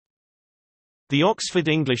The Oxford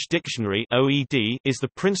English Dictionary (OED) is the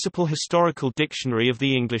principal historical dictionary of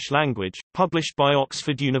the English language, published by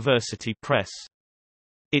Oxford University Press.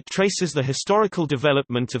 It traces the historical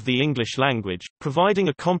development of the English language, providing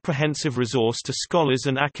a comprehensive resource to scholars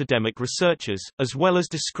and academic researchers, as well as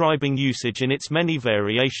describing usage in its many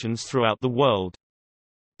variations throughout the world.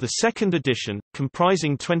 The second edition,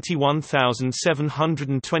 comprising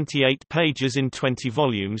 21,728 pages in 20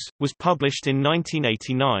 volumes, was published in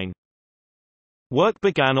 1989. Work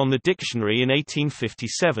began on the dictionary in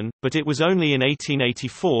 1857, but it was only in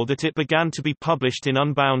 1884 that it began to be published in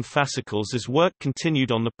unbound fascicles as work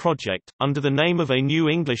continued on the project, under the name of a New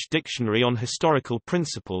English Dictionary on Historical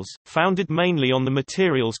Principles, founded mainly on the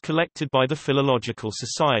materials collected by the Philological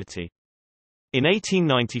Society. In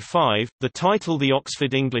 1895, the title The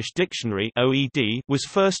Oxford English Dictionary (OED) was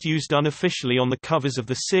first used unofficially on the covers of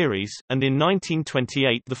the series, and in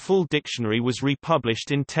 1928 the full dictionary was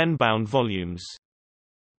republished in 10 bound volumes.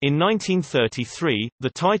 In 1933, the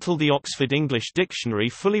title The Oxford English Dictionary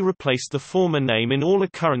fully replaced the former name in all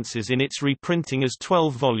occurrences in its reprinting as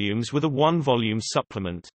 12 volumes with a 1-volume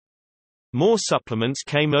supplement. More supplements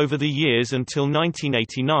came over the years until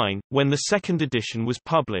 1989, when the second edition was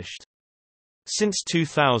published. Since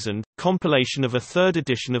 2000, compilation of a third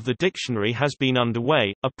edition of the dictionary has been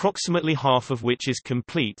underway, approximately half of which is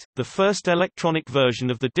complete. The first electronic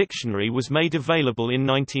version of the dictionary was made available in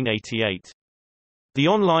 1988. The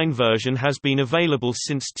online version has been available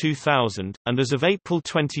since 2000, and as of April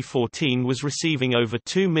 2014 was receiving over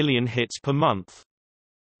 2 million hits per month.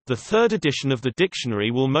 The third edition of the dictionary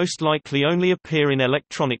will most likely only appear in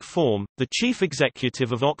electronic form. The chief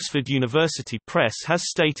executive of Oxford University Press has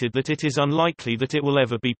stated that it is unlikely that it will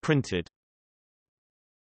ever be printed.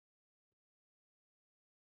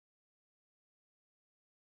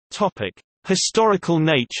 Topic: Historical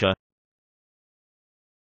nature.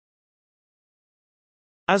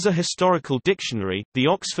 As a historical dictionary, the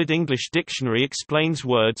Oxford English Dictionary explains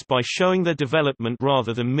words by showing their development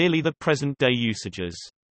rather than merely the present-day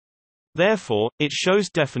usages. Therefore, it shows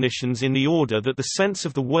definitions in the order that the sense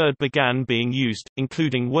of the word began being used,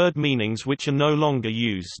 including word meanings which are no longer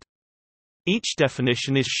used. Each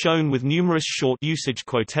definition is shown with numerous short usage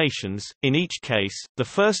quotations. In each case, the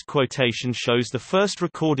first quotation shows the first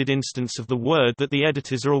recorded instance of the word that the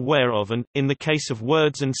editors are aware of and, in the case of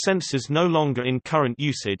words and senses no longer in current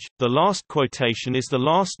usage, the last quotation is the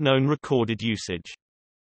last known recorded usage.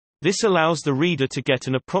 This allows the reader to get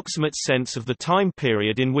an approximate sense of the time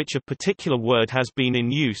period in which a particular word has been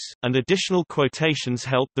in use, and additional quotations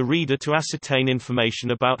help the reader to ascertain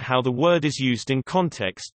information about how the word is used in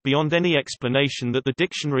context, beyond any explanation that the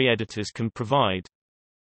dictionary editors can provide.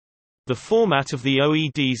 The format of the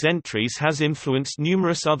OED's entries has influenced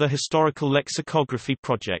numerous other historical lexicography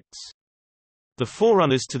projects. The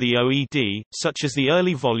forerunners to the OED, such as the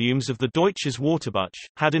early volumes of the Deutsches Wörterbuch,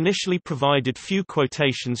 had initially provided few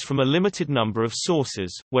quotations from a limited number of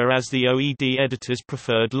sources, whereas the OED editors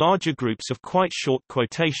preferred larger groups of quite short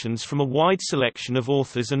quotations from a wide selection of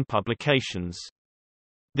authors and publications.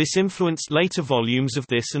 This influenced later volumes of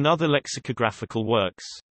this and other lexicographical works.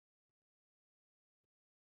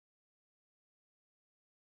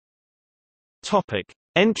 Topic: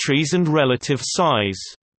 Entries and relative size.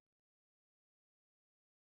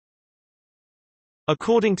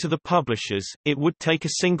 According to the publishers, it would take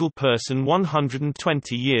a single person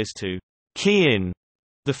 120 years to key in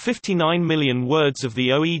the 59 million words of the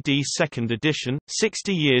OED second edition,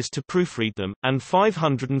 60 years to proofread them, and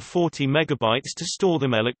 540 megabytes to store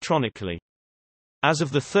them electronically. As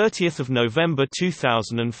of 30 November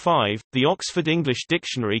 2005, the Oxford English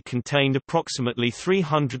Dictionary contained approximately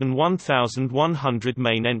 301,100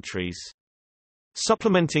 main entries.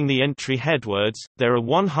 Supplementing the entry headwords, there are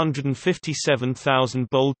 157,000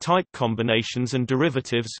 bold type combinations and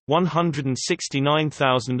derivatives,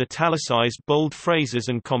 169,000 italicized bold phrases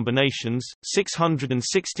and combinations,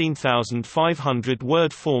 616,500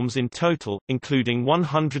 word forms in total, including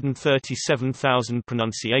 137,000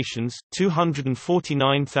 pronunciations,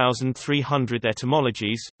 249,300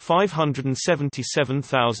 etymologies,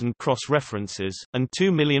 577,000 cross-references, and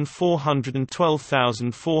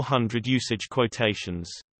 2,412,400 usage quotations.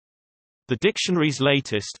 The dictionary's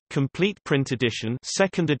latest, complete print edition,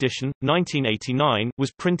 second edition, 1989,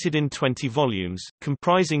 was printed in 20 volumes,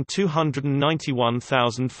 comprising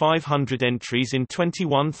 291,500 entries in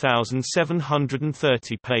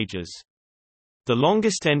 21,730 pages. The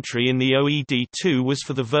longest entry in the OED2 was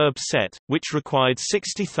for the verb set, which required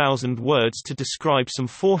 60,000 words to describe some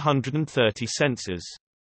 430 senses.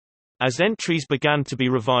 As entries began to be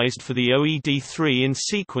revised for the OED3 in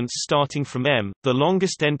sequence starting from M, the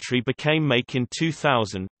longest entry became Make in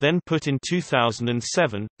 2000, then put in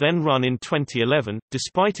 2007, then run in 2011.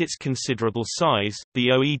 Despite its considerable size, the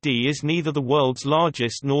OED is neither the world's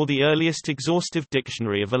largest nor the earliest exhaustive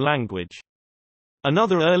dictionary of a language.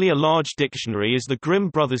 Another earlier large dictionary is the Grimm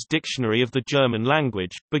Brothers Dictionary of the German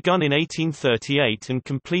Language, begun in 1838 and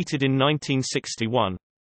completed in 1961.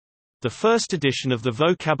 The first edition of the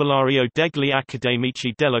Vocabolario degli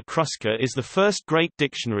Accademici della Crusca is the first great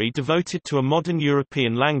dictionary devoted to a modern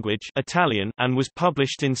European language, Italian, and was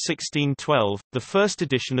published in 1612. The first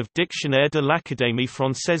edition of Dictionnaire de l'Académie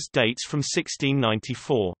Française dates from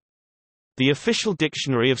 1694. The official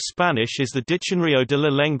dictionary of Spanish is the Diccionario de la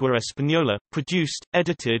Lengua Española, produced,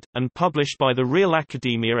 edited, and published by the Real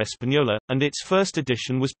Academia Española, and its first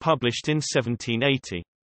edition was published in 1780.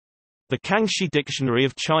 The Kangxi Dictionary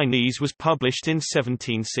of Chinese was published in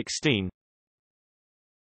 1716.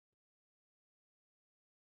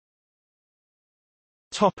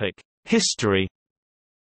 Topic: History.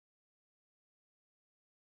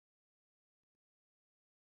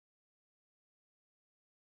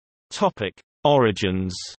 Topic: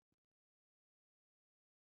 Origins.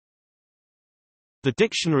 The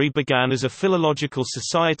dictionary began as a philological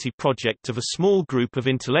society project of a small group of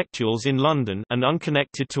intellectuals in London and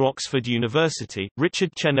unconnected to Oxford University,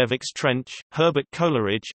 Richard Chenevix Trench, Herbert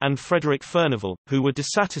Coleridge, and Frederick Furnivall, who were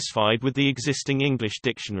dissatisfied with the existing English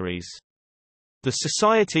dictionaries. The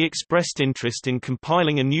society expressed interest in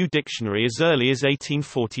compiling a new dictionary as early as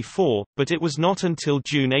 1844, but it was not until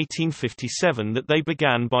June 1857 that they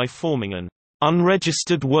began by forming an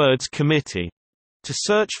unregistered words committee to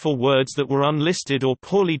search for words that were unlisted or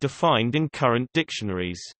poorly defined in current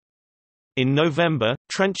dictionaries. In November,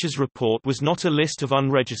 Trench's report was not a list of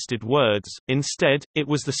unregistered words, instead, it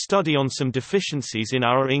was the study on some deficiencies in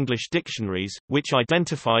our English dictionaries, which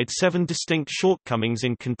identified 7 distinct shortcomings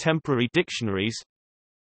in contemporary dictionaries: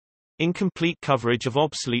 incomplete coverage of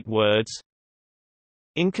obsolete words,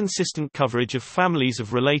 inconsistent coverage of families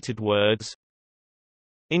of related words,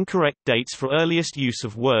 incorrect dates for earliest use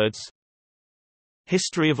of words,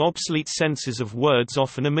 history of obsolete senses of words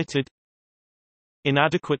often omitted,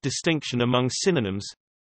 inadequate distinction among synonyms,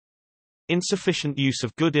 insufficient use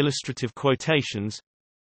of good illustrative quotations,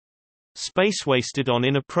 space wasted on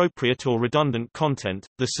inappropriate or redundant content.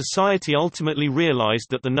 The Society ultimately realized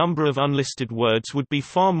that the number of unlisted words would be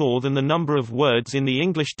far more than the number of words in the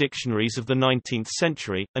English dictionaries of the 19th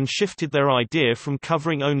century, and shifted their idea from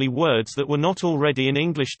covering only words that were not already in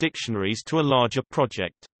English dictionaries to a larger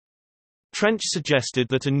project. Trench suggested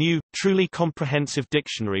that a new, truly comprehensive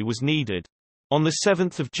dictionary was needed. On 7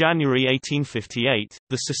 January 1858,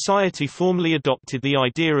 the Society formally adopted the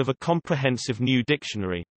idea of a comprehensive new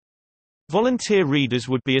dictionary. Volunteer readers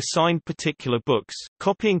would be assigned particular books,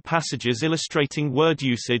 copying passages illustrating word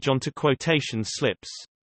usage onto quotation slips.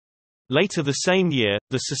 Later the same year,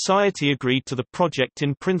 the Society agreed to the project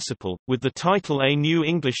in principle, with the title A New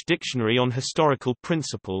English Dictionary on Historical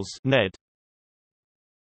Principles (NED).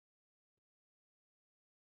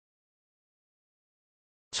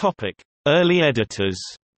 Early editors.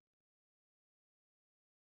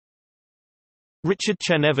 Richard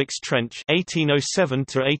Chenevix Trench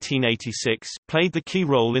 (1807–1886) played the key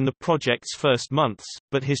role in the project's first months,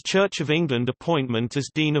 but his Church of England appointment as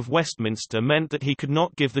Dean of Westminster meant that he could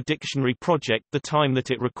not give the dictionary project the time that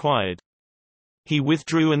it required. He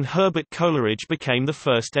withdrew and Herbert Coleridge became the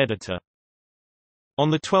first editor.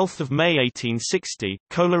 On 12 May 1860,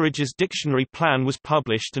 Coleridge's dictionary plan was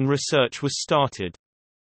published and research was started.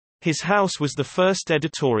 His house was the first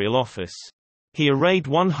editorial office. He arrayed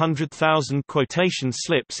 100,000 quotation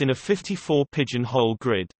slips in a 54-pigeon-hole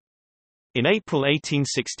grid. In April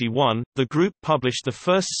 1861, the group published the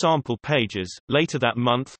first sample pages. Later that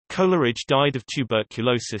month, Coleridge died of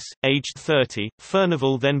tuberculosis, aged 30.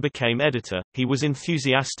 Furnivall then became editor. He was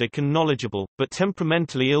enthusiastic and knowledgeable, but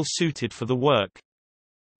temperamentally ill-suited for the work.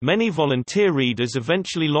 Many volunteer readers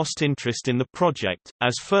eventually lost interest in the project,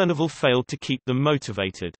 as Furnivall failed to keep them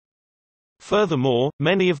motivated. Furthermore,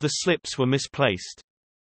 many of the slips were misplaced.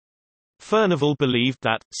 Furnivall believed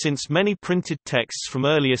that, since many printed texts from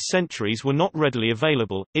earlier centuries were not readily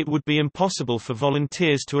available, it would be impossible for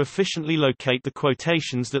volunteers to efficiently locate the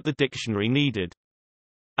quotations that the dictionary needed.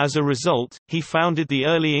 As a result, he founded the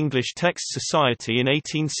Early English Text Society in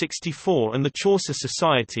 1864 and the Chaucer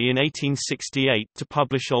Society in 1868 to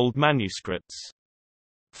publish old manuscripts.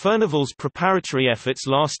 Furnivall's preparatory efforts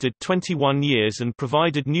lasted 21 years and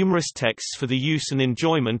provided numerous texts for the use and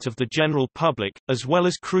enjoyment of the general public, as well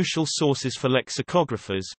as crucial sources for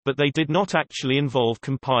lexicographers, but they did not actually involve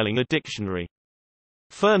compiling a dictionary.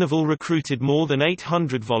 Furnivall recruited more than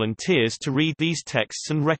 800 volunteers to read these texts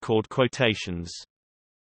and record quotations.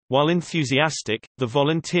 While enthusiastic, the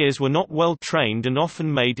volunteers were not well trained and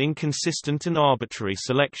often made inconsistent and arbitrary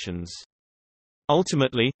selections.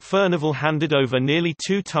 Ultimately, Furnivall handed over nearly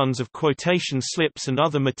 2 tons of quotation slips and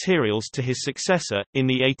other materials to his successor. In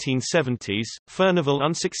the 1870s, Furnivall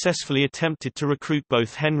unsuccessfully attempted to recruit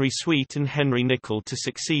both Henry Sweet and Henry Nicol to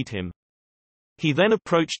succeed him. He then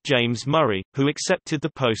approached James Murray, who accepted the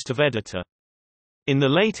post of editor. In the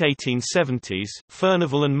late 1870s,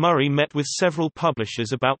 Furnivall and Murray met with several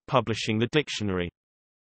publishers about publishing the dictionary.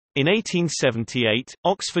 In 1878,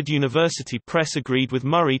 Oxford University Press agreed with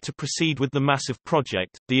Murray to proceed with the massive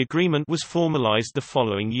project. The agreement was formalized the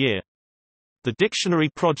following year. The dictionary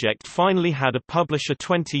project finally had a publisher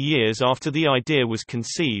 20 years after the idea was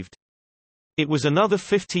conceived. It was another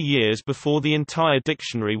 50 years before the entire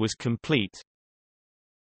dictionary was complete.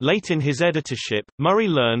 Late in his editorship, Murray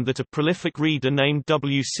learned that a prolific reader named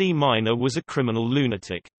W. C. Minor was a criminal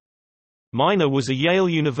lunatic. Minor was a Yale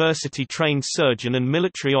University-trained surgeon and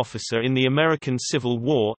military officer in the American Civil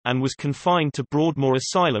War, and was confined to Broadmoor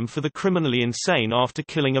Asylum for the criminally insane after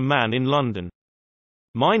killing a man in London.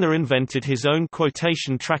 Minor invented his own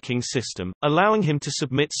quotation tracking system, allowing him to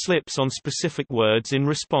submit slips on specific words in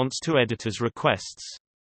response to editors' requests.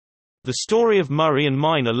 The story of Murray and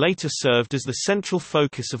Minor later served as the central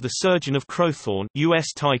focus of The Surgeon of Crowthorne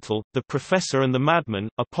US title, The Professor and the Madman,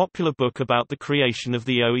 a popular book about the creation of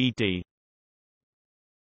the OED.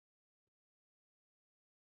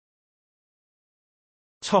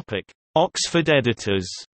 Oxford editors.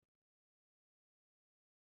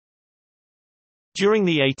 During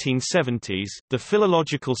the 1870s, the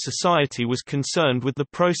Philological Society was concerned with the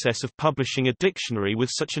process of publishing a dictionary with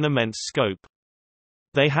such an immense scope.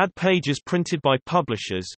 They had pages printed by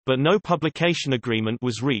publishers, but no publication agreement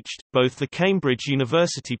was reached. Both the Cambridge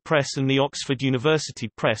University Press and the Oxford University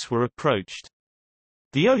Press were approached.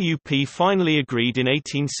 The OUP finally agreed in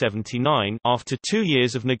 1879, after 2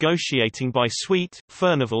 years of negotiating by Sweet,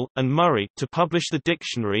 Furnivall, and Murray, to publish the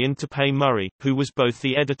dictionary and to pay Murray, who was both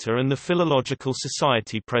the editor and the Philological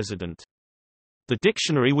Society president. The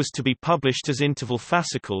dictionary was to be published as interval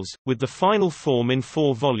fascicles, with the final form in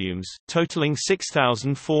 4 volumes, totaling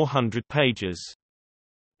 6,400 pages.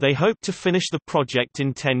 They hoped to finish the project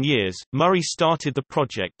in 10 years. Murray started the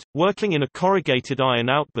project, working in a corrugated iron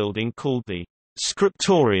outbuilding called the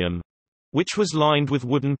scriptorium, which was lined with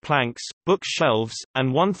wooden planks, bookshelves,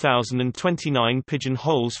 and 1,029 pigeon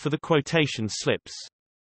holes for the quotation slips.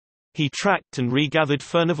 He tracked and regathered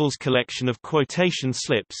Furnivall's collection of quotation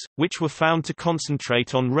slips, which were found to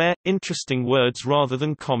concentrate on rare, interesting words rather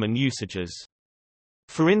than common usages.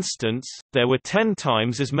 For instance, there were 10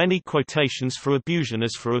 times as many quotations for abusion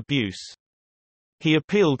as for abuse. He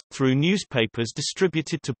appealed, through newspapers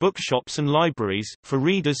distributed to bookshops and libraries, for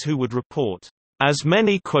readers who would report, "as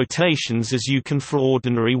many quotations as you can for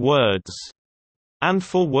ordinary words," and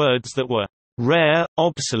for words that were rare,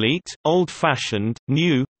 obsolete, old-fashioned,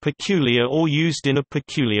 new, peculiar or used in a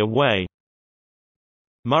peculiar way.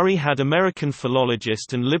 Murray had American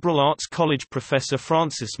philologist and liberal arts college professor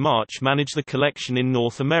Francis March manage the collection in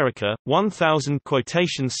North America. 1,000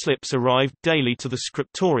 quotation slips arrived daily to the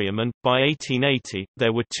scriptorium and, by 1880,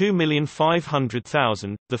 there were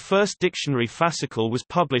 2,500,000. The first dictionary fascicle was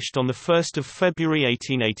published on 1 February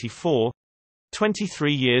 1884,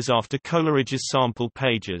 23 years after Coleridge's sample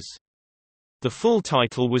pages. The full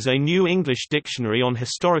title was A New English Dictionary on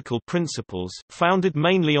Historical Principles, founded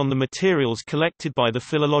mainly on the materials collected by the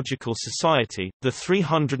Philological Society. The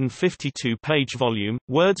 352-page volume,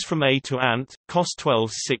 Words from A to Ant, cost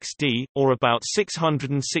 $12.60, or about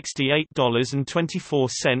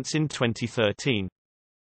 $668.24 in 2013.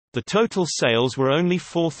 The total sales were only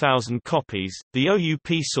 4,000 copies. The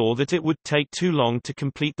OUP saw that it would take too long to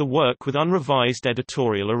complete the work with unrevised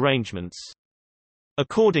editorial arrangements.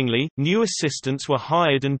 Accordingly, new assistants were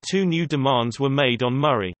hired and 2 new demands were made on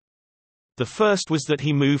Murray. The first was that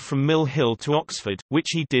he move from Mill Hill to Oxford,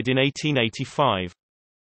 which he did in 1885.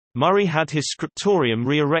 Murray had his scriptorium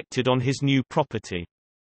re-erected on his new property.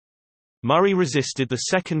 Murray resisted the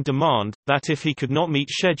second demand, that if he could not meet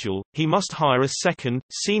schedule, he must hire a second,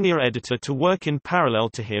 senior editor to work in parallel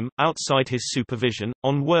to him, outside his supervision,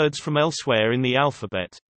 on words from elsewhere in the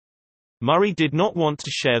alphabet. Murray did not want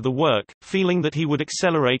to share the work, feeling that he would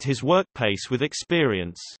accelerate his work pace with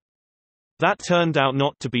experience. That turned out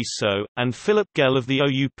not to be so, and Philip Gell of the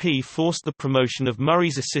OUP forced the promotion of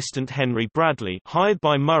Murray's assistant Henry Bradley, hired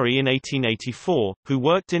by Murray in 1884, who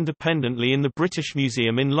worked independently in the British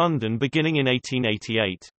Museum in London beginning in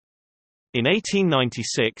 1888. In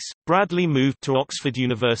 1896, Bradley moved to Oxford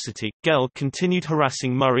University. Gell continued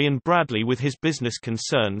harassing Murray and Bradley with his business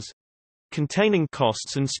concerns, containing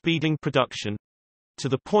costs and speeding production, to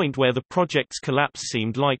the point where the project's collapse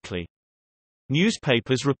seemed likely.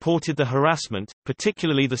 Newspapers reported the harassment,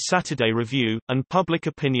 particularly the Saturday Review, and public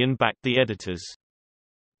opinion backed the editors.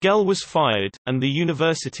 Gell was fired, and the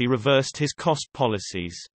university reversed his cost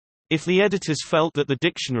policies. If the editors felt that the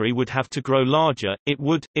dictionary would have to grow larger, it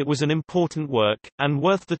would. It was an important work, and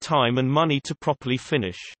worth the time and money to properly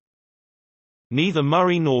finish. Neither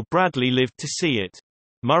Murray nor Bradley lived to see it.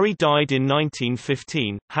 Murray died in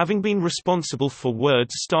 1915, having been responsible for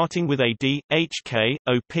words starting with AD, HK,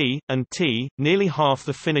 OP, and T, nearly half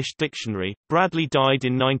the finished dictionary. Bradley died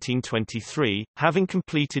in 1923, having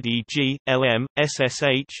completed EG, LM,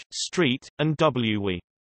 SSH, Street, and WE.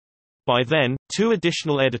 By then, 2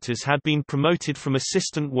 additional editors had been promoted from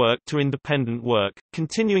assistant work to independent work,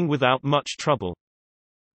 continuing without much trouble.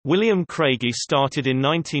 William Craigie started in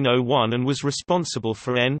 1901 and was responsible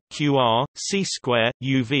for N, QR, C-square,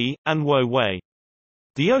 UV, and Wo-Wei.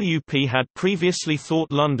 The OUP had previously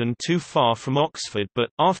thought London too far from Oxford, but,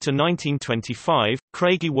 after 1925,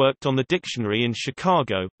 Craigie worked on the dictionary in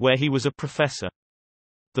Chicago, where he was a professor.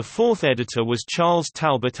 The 4th editor was Charles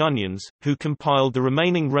Talbot Onions, who compiled the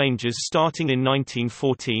remaining ranges starting in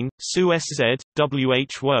 1914, SU-SZ,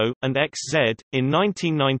 WH-WO, and XZ. In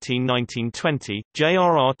 1919–1920,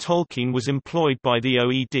 J.R.R. Tolkien was employed by the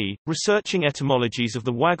OED, researching etymologies of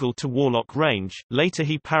the Waggle to Warlock range. Later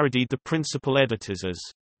he parodied the principal editors as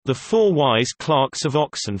the 4 wise clerks of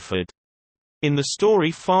Oxenford. In the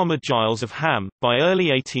story Farmer Giles of Ham, by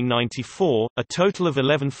early 1894, a total of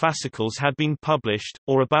 11 fascicles had been published,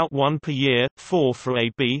 or about 1 per year, 4 for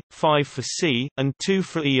A B, 5 for C, and 2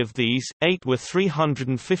 for E. Of these, 8 were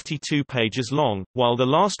 352 pages long, while the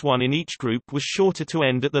last one in each group was shorter to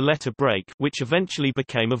end at the letter break, which eventually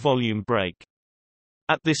became a volume break.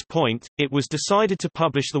 At this point, it was decided to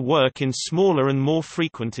publish the work in smaller and more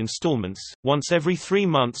frequent installments. Once every 3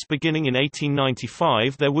 months beginning in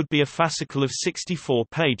 1895 there would be a fascicle of 64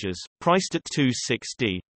 pages, priced at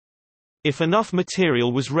 2.6d. If enough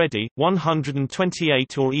material was ready,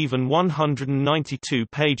 128 or even 192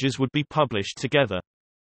 pages would be published together.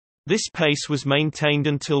 This pace was maintained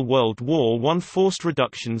until World War I forced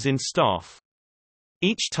reductions in staff.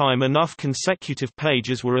 Each time enough consecutive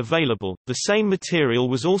pages were available, the same material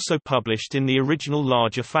was also published in the original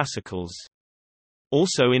larger fascicles.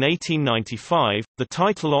 Also in 1895, the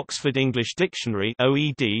title Oxford English Dictionary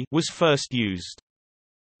 (OED) was first used.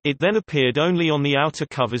 It then appeared only on the outer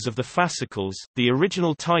covers of the fascicles. The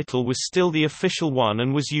original title was still the official one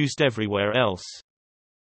and was used everywhere else.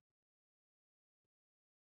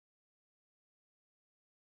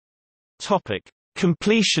 Topic: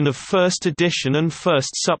 Completion of first edition and first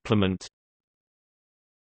supplement.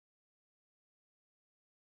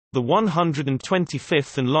 The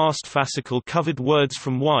 125th and last fascicle covered words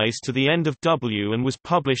from Wise to the end of W and was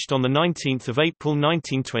published on 19 April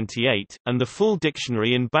 1928, and the full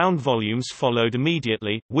dictionary in bound volumes followed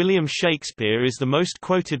immediately. William Shakespeare is the most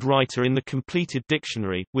quoted writer in the completed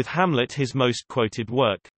dictionary, with Hamlet his most quoted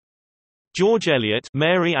work. George Eliot,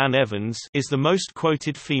 Mary Ann Evans is the most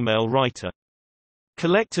quoted female writer.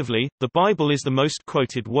 Collectively, the Bible is the most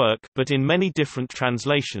quoted work, but in many different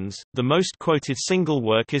translations, the most quoted single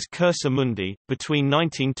work is Cursa Mundi. Between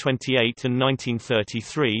 1928 and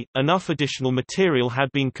 1933, enough additional material had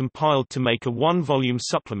been compiled to make a 1-volume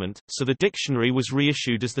supplement, so the dictionary was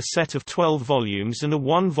reissued as the set of 12 volumes and a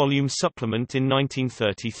 1-volume supplement in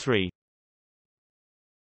 1933.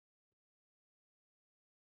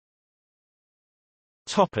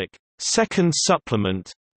 Topic: Second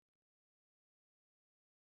supplement.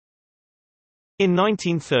 In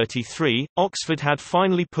 1933, Oxford had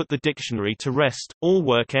finally put the dictionary to rest, all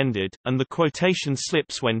work ended, and the quotation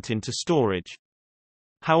slips went into storage.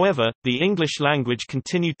 However, the English language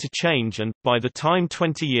continued to change and, by the time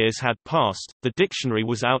 20 years had passed, the dictionary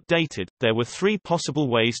was outdated. There were 3 possible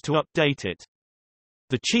ways to update it.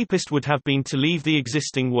 The cheapest would have been to leave the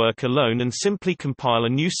existing work alone and simply compile a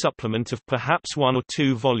new supplement of perhaps 1 or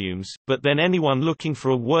 2 volumes, but then anyone looking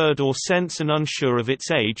for a word or sense and unsure of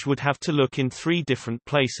its age would have to look in 3 different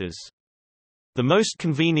places. The most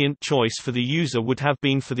convenient choice for the user would have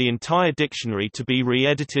been for the entire dictionary to be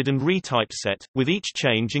re-edited and retypeset, with each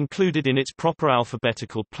change included in its proper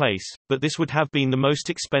alphabetical place, but this would have been the most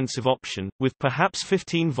expensive option, with perhaps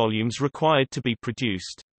 15 volumes required to be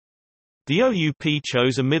produced. The OUP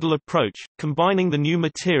chose a middle approach, combining the new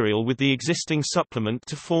material with the existing supplement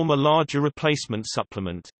to form a larger replacement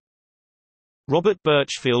supplement. Robert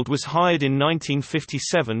Birchfield was hired in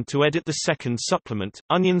 1957 to edit the second supplement.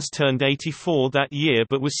 Onions turned 84 that year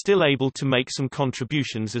but was still able to make some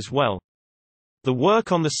contributions as well. The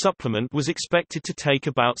work on the supplement was expected to take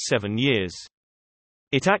about 7 years.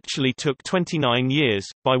 It actually took 29 years,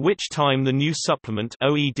 by which time the new supplement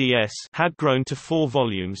OEDS had grown to 4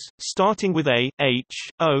 volumes, starting with A, H,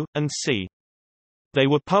 O, and C. They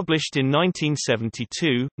were published in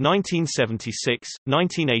 1972, 1976,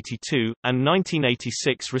 1982, and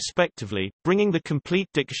 1986 respectively, bringing the complete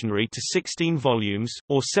dictionary to 16 volumes,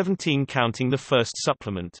 or 17 counting the first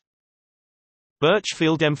supplement.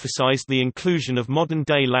 Birchfield emphasized the inclusion of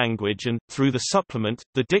modern-day language and, through the supplement,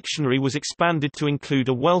 the dictionary was expanded to include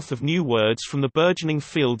a wealth of new words from the burgeoning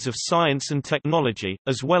fields of science and technology,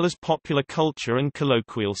 as well as popular culture and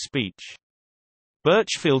colloquial speech.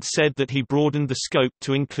 Birchfield said that he broadened the scope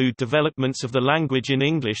to include developments of the language in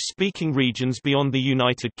English-speaking regions beyond the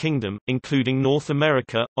United Kingdom, including North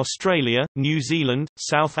America, Australia, New Zealand,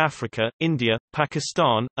 South Africa, India,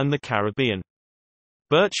 Pakistan, and the Caribbean.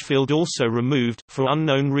 Birchfield also removed, for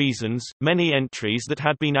unknown reasons, many entries that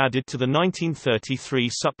had been added to the 1933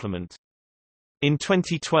 supplement. In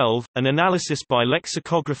 2012, an analysis by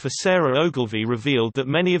lexicographer Sarah Ogilvie revealed that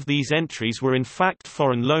many of these entries were in fact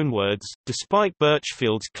foreign loanwords, despite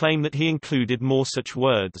Birchfield's claim that he included more such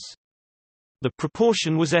words. The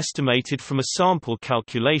proportion was estimated from a sample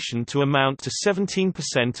calculation to amount to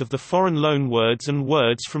 17% of the foreign loanwords and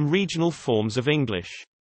words from regional forms of English.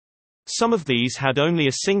 Some of these had only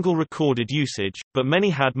a single recorded usage, but many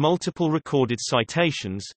had multiple recorded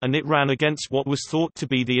citations, and it ran against what was thought to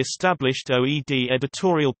be the established OED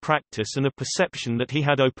editorial practice and a perception that he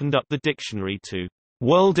had opened up the dictionary to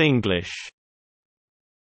World English.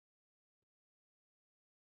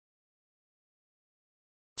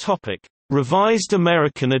 Topic: Revised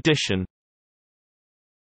American edition.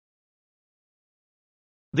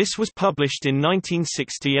 This was published in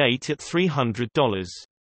 1968 at $300.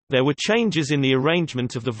 There were changes in the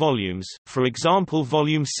arrangement of the volumes, for example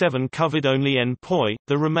Volume 7 covered only N poi,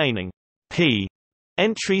 the remaining P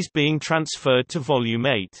entries being transferred to Volume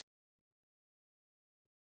 8.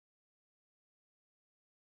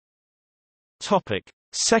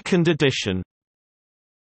 Second edition.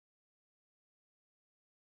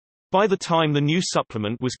 By the time the new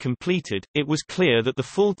supplement was completed, it was clear that the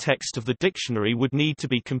full text of the dictionary would need to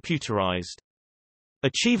be computerized.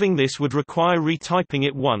 Achieving this would require retyping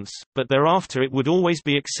it once, but thereafter it would always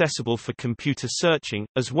be accessible for computer searching,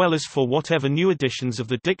 as well as for whatever new editions of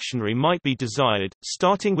the dictionary might be desired,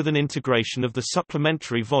 starting with an integration of the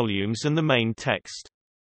supplementary volumes and the main text.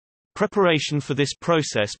 Preparation for this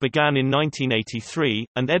process began in 1983,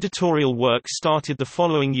 and editorial work started the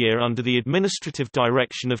following year under the administrative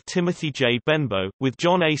direction of Timothy J. Benbow, with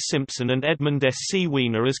John A. Simpson and Edmund S. C.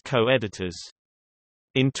 Weiner as co-editors.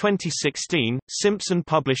 In 2016, Simpson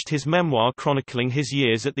published his memoir chronicling his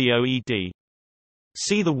years at the OED.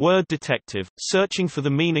 See The Word Detective, Searching for the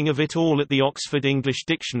Meaning of It All at the Oxford English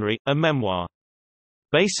Dictionary, a memoir.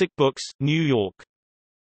 Basic Books, New York.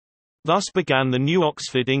 Thus began the New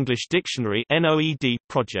Oxford English Dictionary (NOED)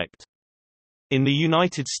 project. In the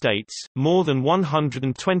United States, more than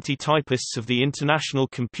 120 typists of the International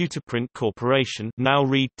Computer Print Corporation, now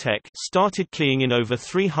Read Tech, started keying in over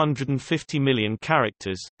 350 million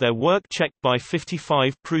characters, their work checked by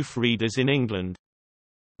 55 proofreaders in England.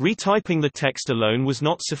 Retyping the text alone was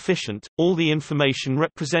not sufficient, all the information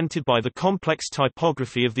represented by the complex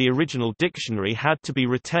typography of the original dictionary had to be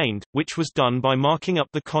retained, which was done by marking up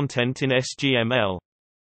the content in SGML.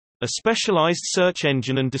 A specialized search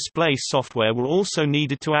engine and display software were also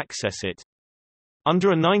needed to access it. Under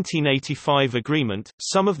a 1985 agreement,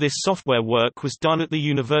 some of this software work was done at the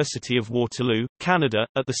University of Waterloo, Canada,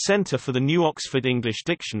 at the Centre for the New Oxford English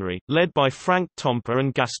Dictionary, led by Frank Tomper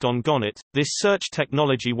and Gaston Gonnet. This search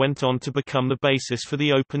technology went on to become the basis for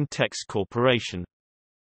the Open Text Corporation.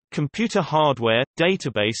 Computer hardware,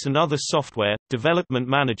 database and other software, development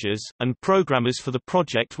managers, and programmers for the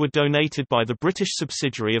project were donated by the British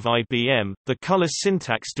subsidiary of IBM. The Color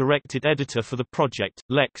Syntax Directed Editor for the project,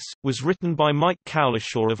 Lex, was written by Mike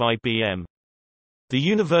Cowlishaw of IBM. The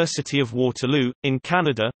University of Waterloo, in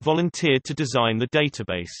Canada, volunteered to design the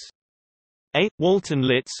database. Walton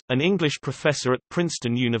Litz, an English professor at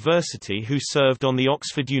Princeton University who served on the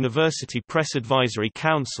Oxford University Press Advisory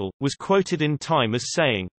Council, was quoted in Time as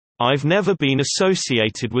saying, "I've never been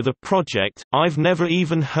associated with a project, I've never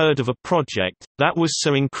even heard of a project, that was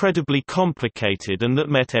so incredibly complicated and that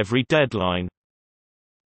met every deadline."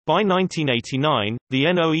 By 1989,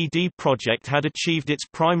 the NOED project had achieved its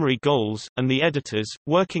primary goals, and the editors,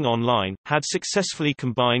 working online, had successfully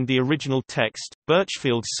combined the original text,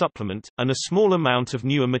 Birchfield's supplement, and a small amount of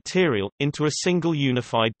newer material, into a single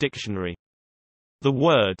unified dictionary. The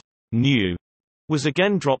word new was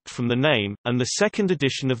again dropped from the name, and the second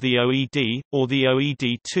edition of the OED, or the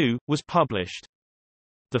OED2, was published.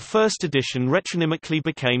 The first edition retronymically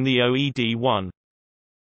became the OED1.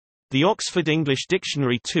 The Oxford English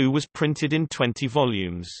Dictionary 2 was printed in 20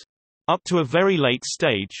 volumes. Up to a very late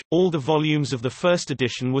stage, all the volumes of the first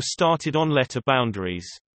edition were started on letter boundaries.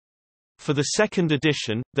 For the second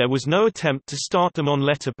edition, there was no attempt to start them on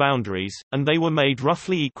letter boundaries, and they were made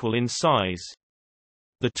roughly equal in size.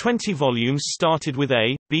 The 20 volumes started with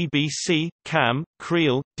A, B, B, C, Cam,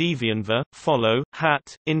 Creel, Devianver, Follow,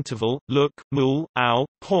 Hat, Interval, Look, Mule, Ow,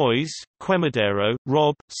 Poise, Quemadero,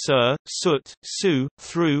 Rob, Sir, Soot, Sue,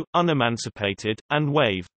 Through, Unemancipated, and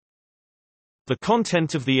Wave. The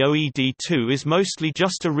content of the OED2 is mostly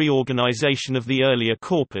just a reorganization of the earlier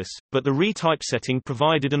corpus, but the retypesetting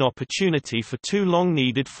provided an opportunity for two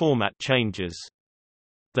long-needed format changes.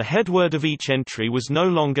 The headword of each entry was no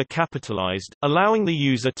longer capitalized, allowing the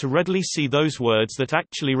user to readily see those words that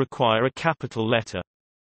actually require a capital letter.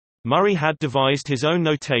 Murray had devised his own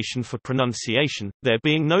notation for pronunciation, there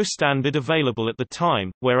being no standard available at the time,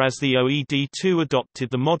 whereas the OED2 adopted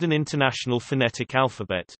the modern International Phonetic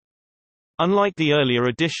Alphabet. Unlike the earlier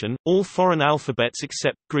edition, all foreign alphabets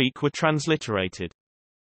except Greek were transliterated.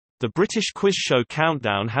 The British quiz show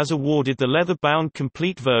Countdown has awarded the leather-bound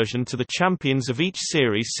complete version to the champions of each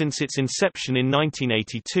series since its inception in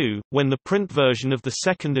 1982. When the print version of the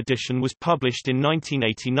second edition was published in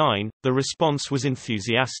 1989, the response was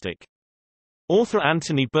enthusiastic. Author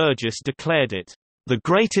Anthony Burgess declared it, "the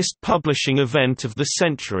greatest publishing event of the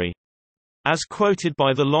century," as quoted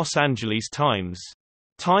by the Los Angeles Times.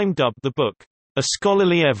 Time dubbed the book, "a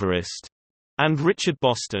scholarly Everest," and Richard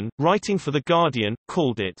Boston, writing for The Guardian,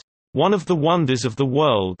 called it, "one of the wonders of the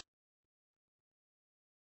world."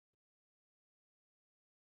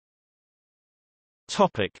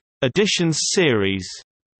 Topic: Editions series.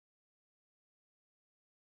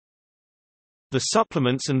 The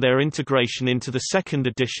supplements and their integration into the second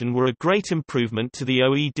edition were a great improvement to the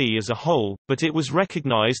OED as a whole, but it was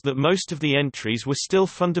recognized that most of the entries were still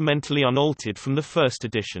fundamentally unaltered from the first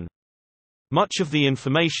edition. Much of the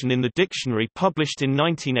information in the dictionary published in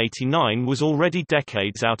 1989 was already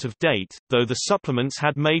decades out of date, though the supplements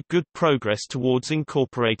had made good progress towards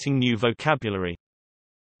incorporating new vocabulary.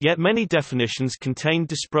 Yet many definitions contained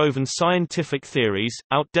disproven scientific theories,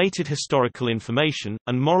 outdated historical information,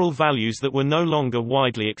 and moral values that were no longer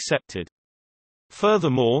widely accepted.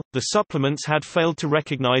 Furthermore, the supplements had failed to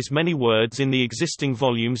recognize many words in the existing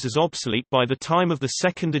volumes as obsolete by the time of the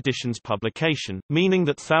second edition's publication, meaning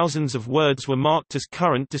that thousands of words were marked as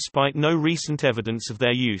current despite no recent evidence of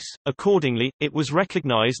their use. Accordingly, it was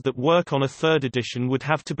recognized that work on a third edition would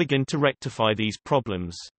have to begin to rectify these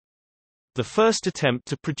problems. The first attempt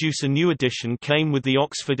to produce a new edition came with the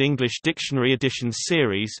Oxford English Dictionary Editions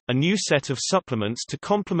series, a new set of supplements to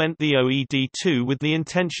complement the OED2 with the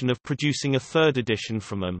intention of producing a third edition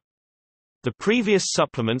from them. The previous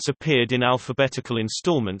supplements appeared in alphabetical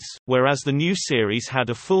installments, whereas the new series had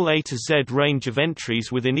a full A to Z range of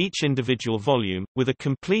entries within each individual volume, with a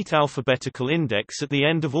complete alphabetical index at the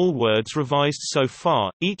end of all words revised so far,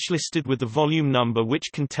 each listed with the volume number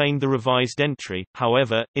which contained the revised entry.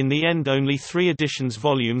 However, in the end only 3 editions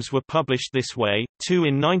volumes were published this way, 2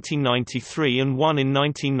 in 1993 and 1 in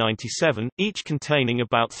 1997, each containing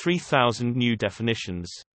about 3,000 new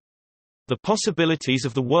definitions. The possibilities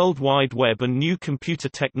of the World Wide Web and new computer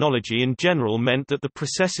technology in general meant that the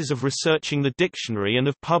processes of researching the dictionary and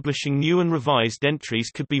of publishing new and revised entries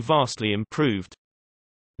could be vastly improved.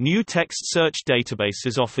 New text search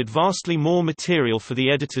databases offered vastly more material for the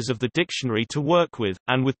editors of the dictionary to work with,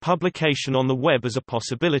 and with publication on the web as a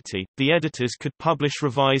possibility, the editors could publish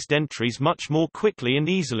revised entries much more quickly and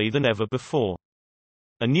easily than ever before.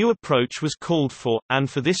 A new approach was called for, and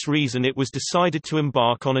for this reason it was decided to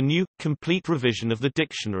embark on a new, complete revision of the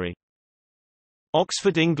dictionary.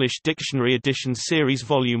 Oxford English Dictionary Editions Series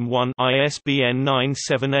Volume 1 ISBN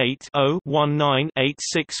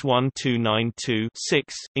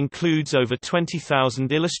 978-0-19-861292-6 includes over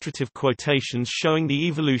 20,000 illustrative quotations showing the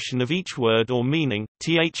evolution of each word or meaning.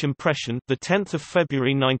 Th. Impression, the 10th of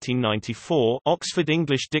February 1994. Oxford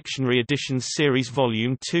English Dictionary Editions Series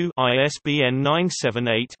Volume 2 ISBN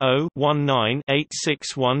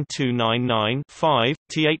 978-0-19-861299-5.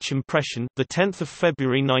 Th. Impression, the 10th of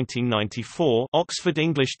February 1994. Oxford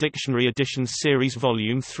English Dictionary Editions Series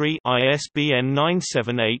Volume 3, ISBN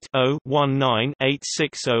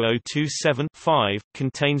 978-0-19-860027-5,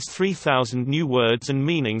 contains 3,000 new words and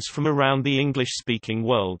meanings from around the English-speaking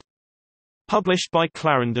world. Published by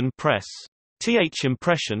Clarendon Press. Th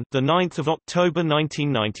Impression, 9 October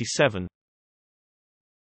 1997.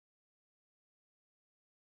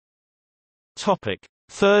 Topic: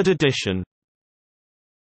 3rd edition.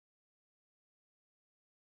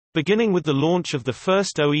 Beginning with the launch of the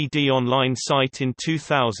first OED online site in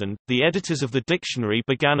 2000, the editors of the dictionary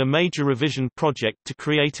began a major revision project to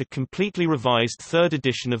create a completely revised 3rd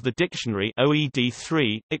edition of the dictionary OED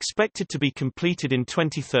 3, expected to be completed in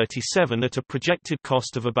 2037 at a projected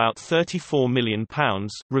cost of about £34 million.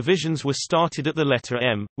 Revisions were started at the letter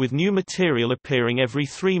M, with new material appearing every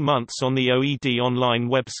 3 months on the OED online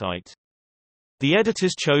website. The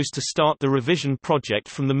editors chose to start the revision project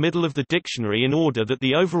from the middle of the dictionary in order that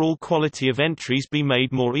the overall quality of entries be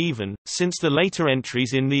made more even, since the later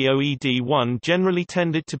entries in the OED 1 generally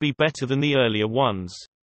tended to be better than the earlier ones.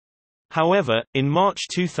 However, in March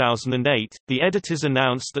 2008, the editors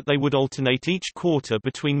announced that they would alternate each quarter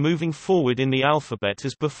between moving forward in the alphabet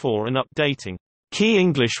as before and updating key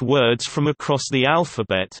English words from across the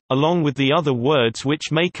alphabet, along with the other words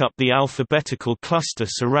which make up the alphabetical cluster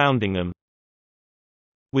surrounding them.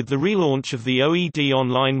 With the relaunch of the OED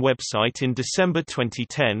online website in December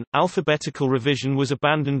 2010, alphabetical revision was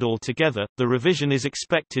abandoned altogether. The revision is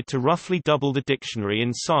expected to roughly double the dictionary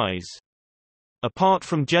in size. Apart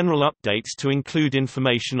from general updates to include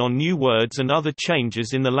information on new words and other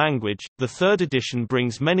changes in the language, the 3rd edition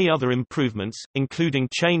brings many other improvements, including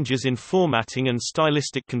changes in formatting and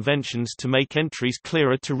stylistic conventions to make entries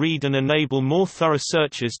clearer to read and enable more thorough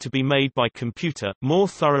searches to be made by computer, more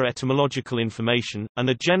thorough etymological information, and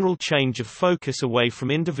a general change of focus away from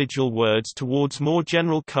individual words towards more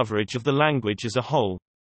general coverage of the language as a whole.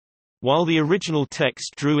 While the original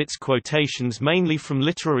text drew its quotations mainly from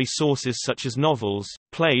literary sources such as novels,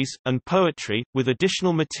 plays, and poetry, with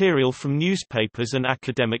additional material from newspapers and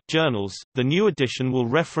academic journals, the new edition will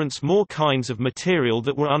reference more kinds of material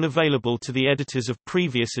that were unavailable to the editors of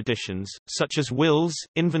previous editions, such as wills,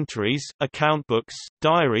 inventories, account books,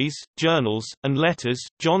 diaries, journals, and letters.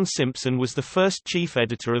 John Simpson was the first chief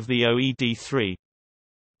editor of the OED 3.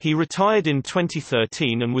 He retired in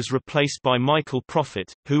 2013 and was replaced by Michael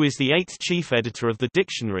Prophet, who is the 8th chief editor of the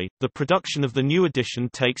dictionary. The production of the new edition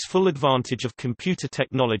takes full advantage of computer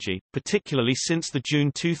technology, particularly since the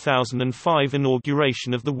June 2005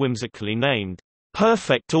 inauguration of the whimsically named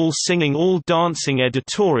Perfect All Singing All Dancing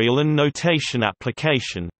Editorial and Notation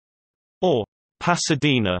Application, or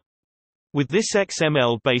Pasadena. With this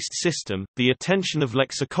XML-based system, the attention of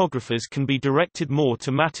lexicographers can be directed more to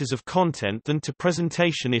matters of content than to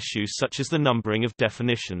presentation issues such as the numbering of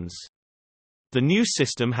definitions. The new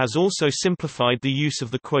system has also simplified the use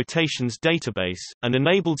of the quotations database, and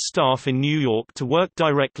enabled staff in New York to work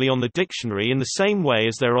directly on the dictionary in the same way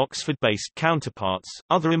as their Oxford-based counterparts.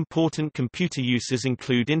 Other important computer uses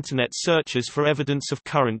include Internet searches for evidence of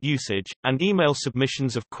current usage, and email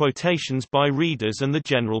submissions of quotations by readers and the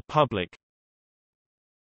general public.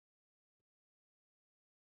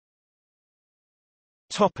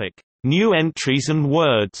 Topic: New entries and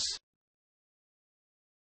words.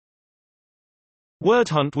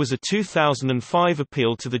 WordHunt was a 2005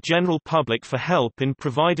 appeal to the general public for help in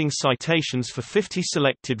providing citations for 50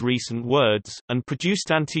 selected recent words, and produced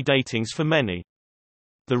antidatings for many.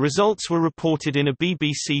 The results were reported in a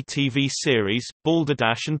BBC TV series,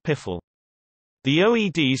 Balderdash and Piffle. The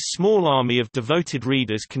OED's small army of devoted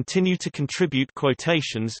readers continue to contribute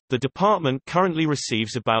quotations. The department currently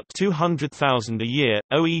receives about 200,000 a year.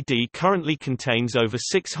 OED currently contains over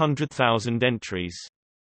 600,000 entries.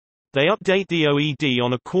 They update the OED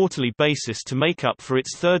on a quarterly basis to make up for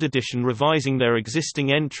its 3rd edition, revising their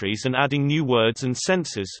existing entries and adding new words and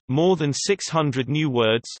senses. More than 600 new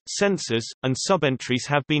words, senses, and subentries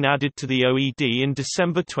have been added to the OED in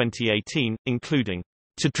December 2018, including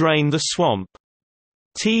 "to drain the swamp,"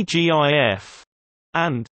 TGIF,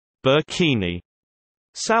 and burkini.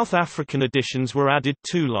 South African editions were added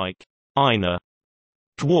too, like Ina,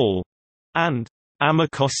 Dwal, and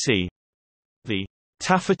Amakosi. The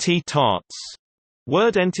Taffety tarts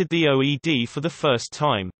word entered the OED for the first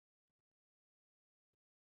time.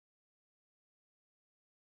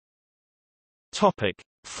 Topic: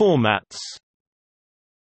 Formats.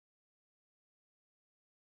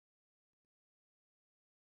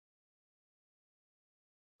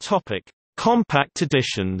 Topic: Compact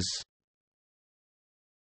editions.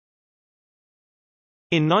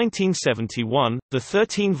 In 1971, the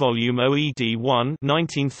 13-volume OED 1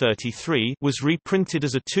 1933 was reprinted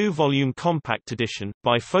as a 2-volume compact edition,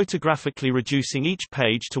 by photographically reducing each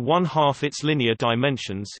page to 1/2 its linear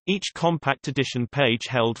dimensions. Each compact edition page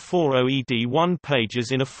held 4 OED 1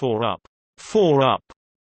 pages in a 4-up format.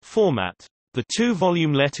 The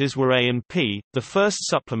 2-volume letters were A and P, the first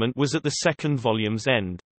supplement was at the second volume's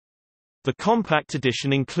end. The compact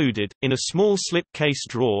edition included, in a small slipcase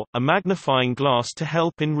drawer, a magnifying glass to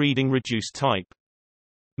help in reading reduced type.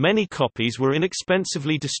 Many copies were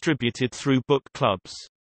inexpensively distributed through book clubs.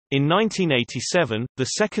 In 1987, the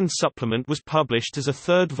second supplement was published as a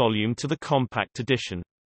third volume to the compact edition.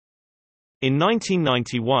 In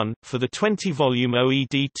 1991, for the 20-volume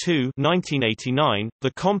OED 2 1989,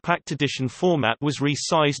 the compact edition format was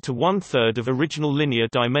resized to 1/3 of original linear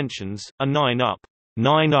dimensions, a 9-up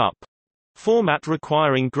format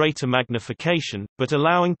requiring greater magnification, but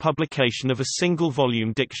allowing publication of a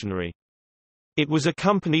single-volume dictionary. It was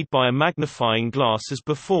accompanied by a magnifying glass as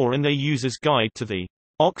before and a user's guide to the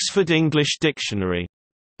Oxford English Dictionary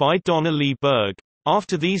by Donna Lee Berg.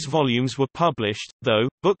 After these volumes were published, though,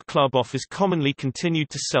 Book Club Office commonly continued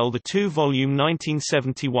to sell the 2-volume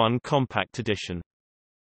 1971 compact edition.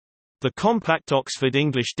 The Compact Oxford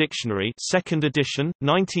English Dictionary, 2nd edition,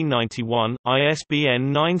 1991,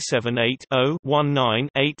 ISBN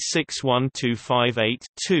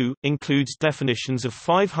 978-0-19-861258-2, includes definitions of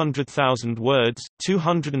 500,000 words,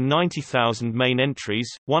 290,000 main entries,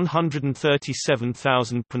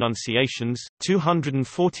 137,000 pronunciations,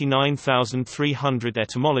 249,300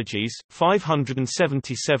 etymologies,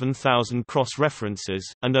 577,000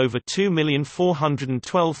 cross-references, and over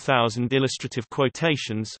 2,412,000 illustrative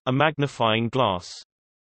quotations. A magnifying glass.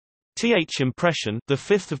 Th Impression, the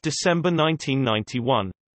 5th of December 1991.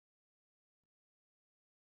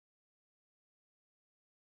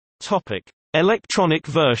 Topic: Electronic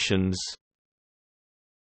versions.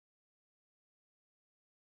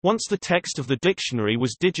 Once the text of the dictionary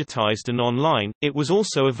was digitized and online, it was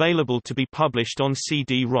also available to be published on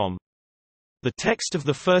CD-ROM. The text of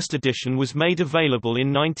the first edition was made available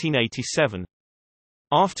in 1987.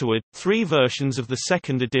 Afterward, 3 versions of the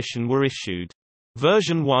second edition were issued.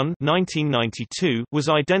 Version 1 1992 was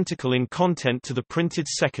identical in content to the printed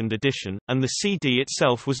second edition, and the CD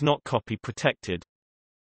itself was not copy-protected.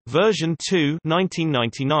 Version 2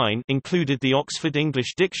 1999 included the Oxford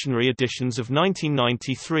English Dictionary editions of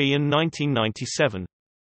 1993 and 1997.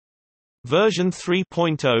 Version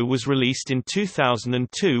 3.0 was released in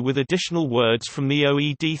 2002 with additional words from the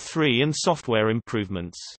OED 3 and software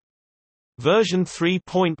improvements. Version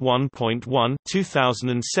 3.1.1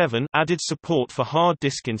 2007 added support for hard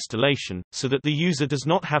disk installation, so that the user does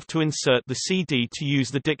not have to insert the CD to use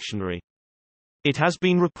the dictionary. It has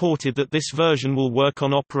been reported that this version will work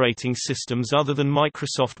on operating systems other than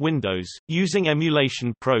Microsoft Windows, using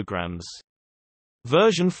emulation programs.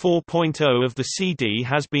 Version 4.0 of the CD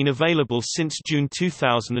has been available since June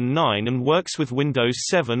 2009 and works with Windows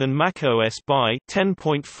 7 and Mac OS by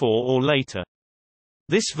 10.4 or later.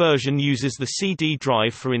 This version uses the CD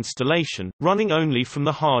drive for installation, running only from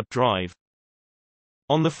the hard drive.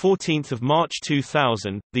 On 14 March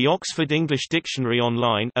 2000, the Oxford English Dictionary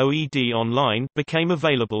Online (OED Online) became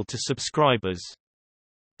available to subscribers.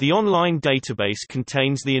 The online database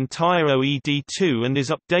contains the entire OED 2 and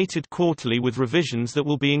is updated quarterly with revisions that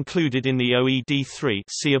will be included in the OED 3.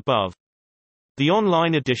 See above. The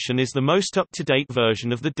online edition is the most up-to-date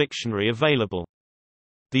version of the dictionary available.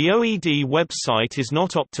 The OED website is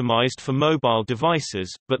not optimized for mobile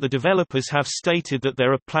devices, but the developers have stated that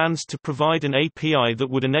there are plans to provide an API that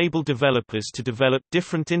would enable developers to develop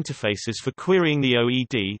different interfaces for querying the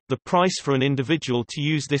OED. The price for an individual to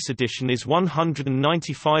use this edition is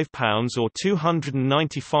 £195 or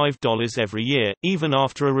 $295 every year, even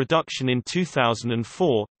after a reduction in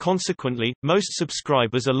 2004. Consequently, most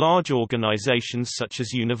subscribers are large organizations such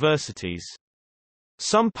as universities.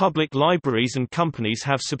 Some public libraries and companies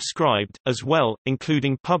have subscribed, as well,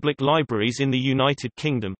 including public libraries in the United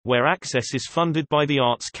Kingdom, where access is funded by the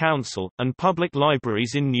Arts Council, and public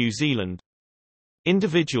libraries in New Zealand.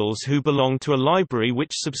 Individuals who belong to a library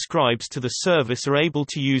which subscribes to the service are able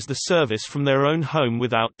to use the service from their own home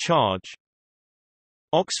without charge.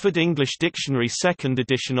 Oxford English Dictionary 2nd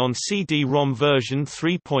edition on CD-ROM version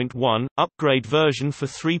 3.1, upgrade version for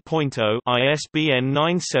 3.0, ISBN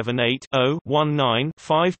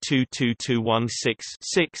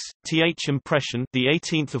 978-0-19-522216-6, Th Impression, the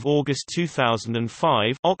 18th of August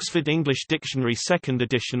 2005. Oxford English Dictionary 2nd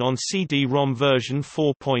edition on CD-ROM version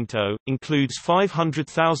 4.0 includes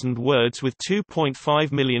 500,000 words with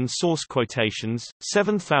 2.5 million source quotations,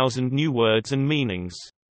 7,000 new words and meanings.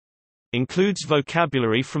 includes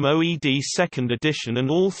vocabulary from OED's second edition and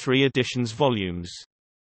all three editions volumes.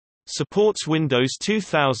 Supports Windows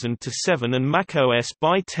 2000-7 and Mac OS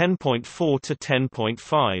by 10.4 to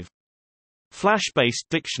 10.5. Flash-based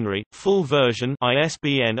dictionary, full version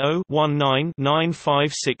ISBN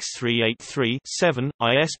 0-19-956383-7,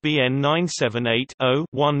 ISBN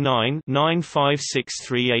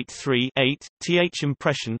 978-0-19-956383-8, th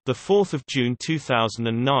impression 4 June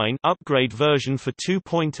 2009, upgrade version for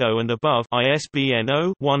 2.0 and above, ISBN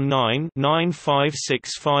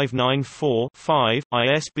 0-19-956594-5,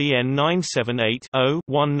 ISBN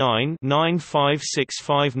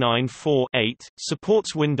 978-0-19-956594-8,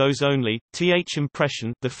 supports Windows only, th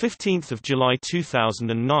impression 15 July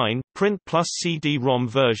 2009, print plus CD-ROM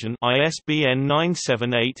version ISBN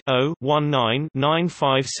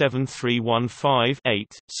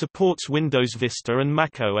 978-0-19-957315-8, supports Windows Vista and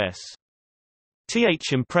Mac OS.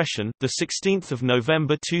 th impression 16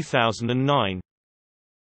 November 2009.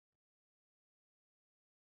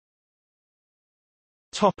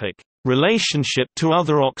 Topic: Relationship to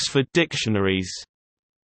other Oxford dictionaries.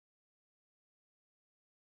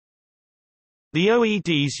 The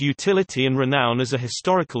OED's utility and renown as a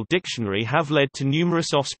historical dictionary have led to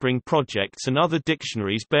numerous offspring projects and other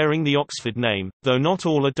dictionaries bearing the Oxford name, though not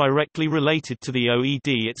all are directly related to the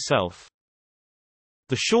OED itself.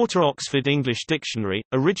 The shorter Oxford English Dictionary,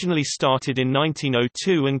 originally started in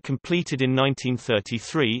 1902 and completed in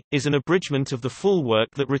 1933, is an abridgment of the full work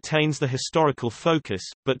that retains the historical focus,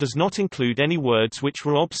 but does not include any words which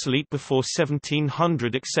were obsolete before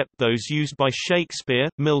 1700 except those used by Shakespeare,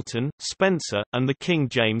 Milton, Spenser, and the King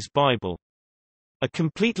James Bible. A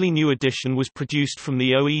completely new edition was produced from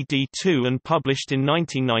the OED2 and published in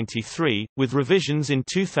 1993, with revisions in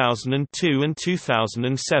 2002 and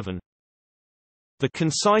 2007. The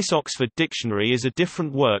Concise Oxford Dictionary is a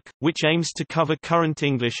different work, which aims to cover current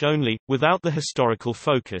English only, without the historical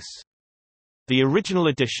focus. The original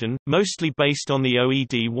edition, mostly based on the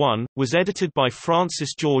OED1, was edited by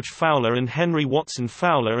Francis George Fowler and Henry Watson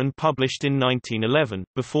Fowler and published in 1911,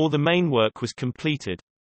 before the main work was completed.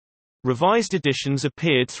 Revised editions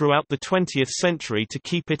appeared throughout the 20th century to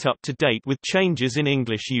keep it up to date with changes in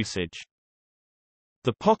English usage.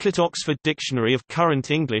 The Pocket Oxford Dictionary of Current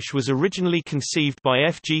English was originally conceived by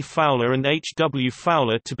F. G. Fowler and H. W.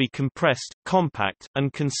 Fowler to be compressed, compact,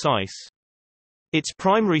 and concise. Its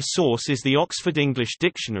primary source is the Oxford English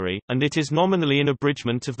Dictionary, and it is nominally an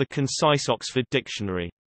abridgment of the Concise Oxford Dictionary.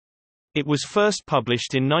 It was first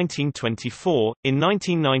published in 1924. In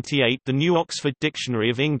 1998, the New Oxford Dictionary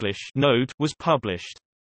of English (Node) was published.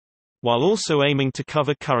 While also aiming to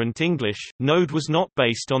cover current English, Node was not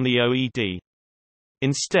based on the OED.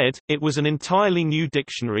 Instead, it was an entirely new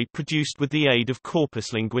dictionary produced with the aid of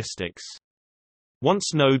corpus linguistics.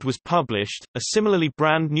 Once Node was published, a similarly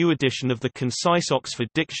brand new edition of the Concise Oxford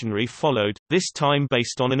Dictionary followed, this time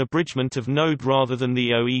based on an abridgment of Node rather than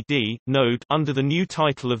the OED. Node, under the new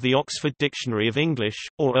title of the Oxford Dictionary of English,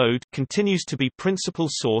 or ODE, continues to be principal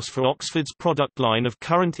source for Oxford's product line of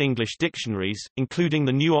current English dictionaries, including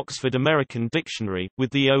the New Oxford American Dictionary,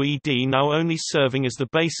 with the OED now only serving as the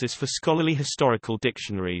basis for scholarly historical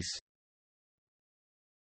dictionaries.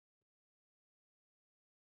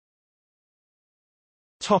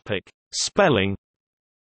 Topic: Spelling.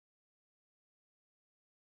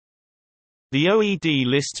 The OED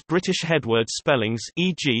lists British headword spellings,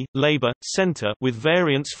 e.g., Labour, Centre, with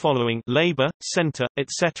variants following Labour, Centre,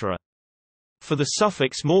 etc. For the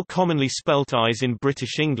suffix more commonly spelt I's in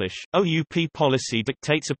British English, OUP policy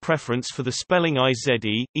dictates a preference for the spelling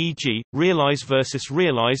IZE, e.g., realise versus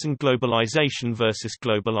realise and globalisation versus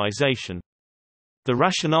globalisation. The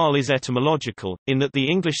rationale is etymological, in that the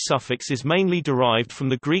English suffix is mainly derived from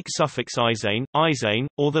the Greek suffix izane, izane,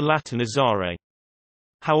 or the Latin azare.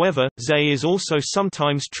 However, ze is also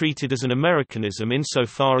sometimes treated as an Americanism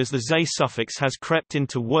insofar as the ze suffix has crept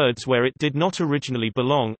into words where it did not originally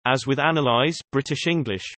belong, as with analyze, British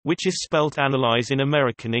English, which is spelt analyze in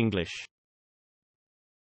American English.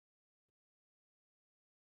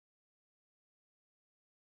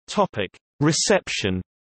 Topic: Reception.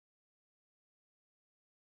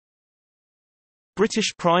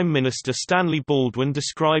 British Prime Minister Stanley Baldwin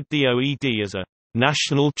described the OED as a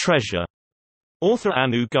national treasure. Author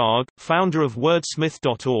Anu Garg, founder of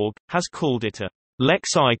wordsmith.org, has called it a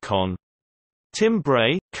lexicon. Tim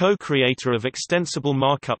Bray, co-creator of Extensible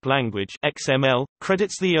Markup Language (XML),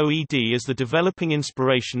 credits the OED as the developing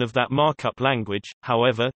inspiration of that markup language.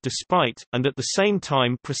 However, despite, and at the same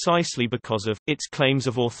time precisely because of, its claims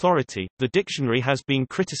of authority, the dictionary has been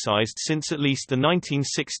criticized since at least the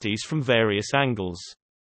 1960s from various angles.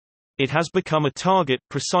 It has become a target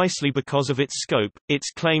precisely because of its scope, its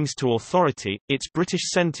claims to authority, its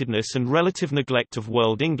British-centeredness and relative neglect of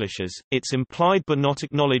World Englishes, its implied but not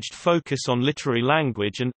acknowledged focus on literary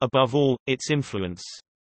language and, above all, its influence.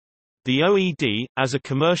 The OED, as a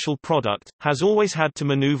commercial product, has always had to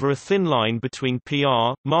maneuver a thin line between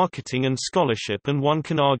PR, marketing and scholarship, and one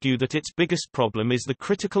can argue that its biggest problem is the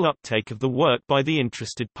critical uptake of the work by the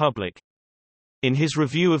interested public. In his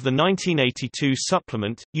review of the 1982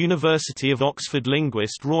 supplement, University of Oxford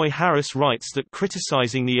linguist Roy Harris writes that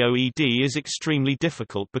criticizing the OED is extremely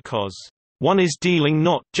difficult because one is dealing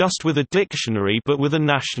not just with a dictionary but with a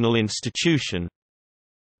national institution.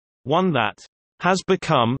 One that has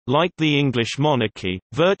become, like the English monarchy,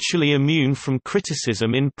 virtually immune from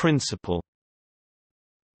criticism in principle.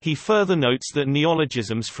 He further notes that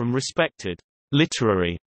neologisms from respected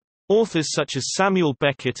literary authors such as Samuel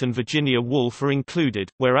Beckett and Virginia Woolf are included,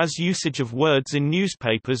 whereas usage of words in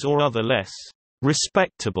newspapers or other less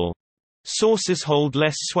respectable sources hold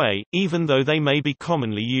less sway, even though they may be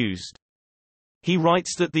commonly used. He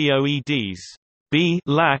writes that the OED's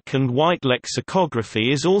black and white lexicography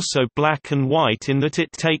is also black and white in that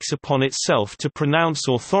it takes upon itself to pronounce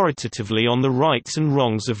authoritatively on the rights and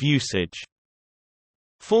wrongs of usage,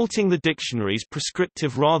 faulting the dictionary's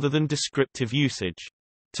prescriptive rather than descriptive usage.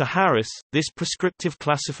 To Harris, this prescriptive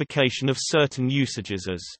classification of certain usages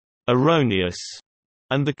as erroneous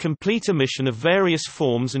and the complete omission of various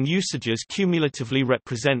forms and usages cumulatively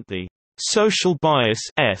represent the social bias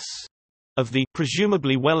of the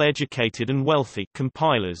presumably well-educated and wealthy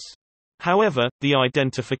compilers. However, the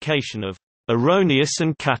identification of erroneous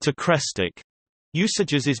and catachrestic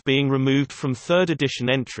usages is being removed from third edition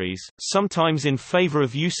entries, sometimes in favor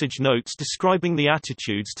of usage notes describing the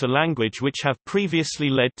attitudes to language which have previously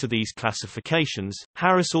led to these classifications.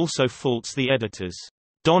 Harris also faults the editors'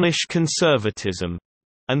 donnish conservatism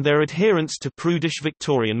and their adherence to prudish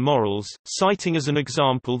Victorian morals, citing as an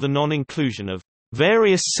example the non-inclusion of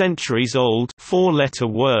various centuries-old four-letter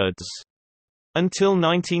words until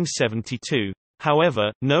 1972.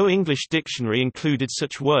 However, no English dictionary included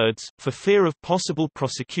such words, for fear of possible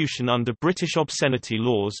prosecution under British obscenity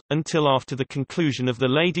laws, until after the conclusion of the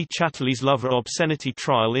Lady Chatterley's Lover obscenity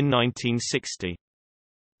trial in 1960.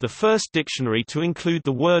 The first dictionary to include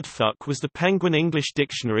the word fuck was the Penguin English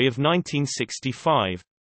Dictionary of 1965.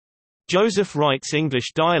 Joseph Wright's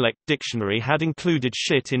English Dialect Dictionary had included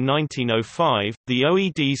shit in 1905. The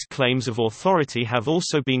OED's claims of authority have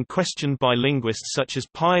also been questioned by linguists such as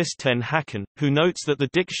Pius ten Hacken, who notes that the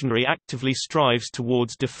dictionary actively strives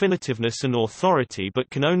towards definitiveness and authority but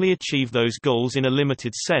can only achieve those goals in a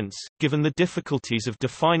limited sense, given the difficulties of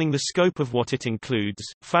defining the scope of what it includes.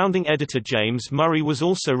 Founding editor James Murray was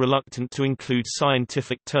also reluctant to include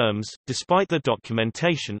scientific terms, despite their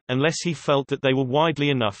documentation, unless he felt that they were widely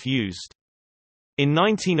enough used. In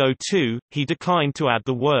 1902, he declined to add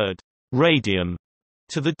the word radium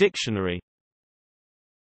to the dictionary.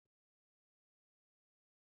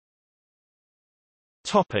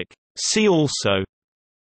 Topic. See also: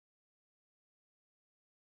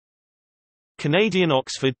 Canadian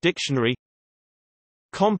Oxford Dictionary,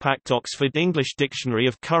 Compact Oxford English Dictionary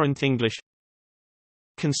of Current English,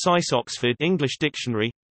 Concise Oxford English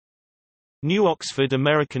Dictionary, New Oxford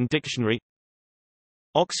American Dictionary,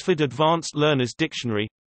 Oxford Advanced Learners Dictionary,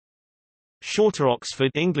 Shorter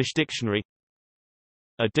Oxford English Dictionary,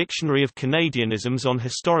 A Dictionary of Canadianisms on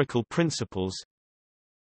Historical Principles,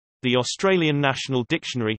 the Australian National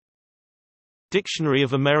Dictionary, Dictionary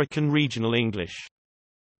of American Regional English.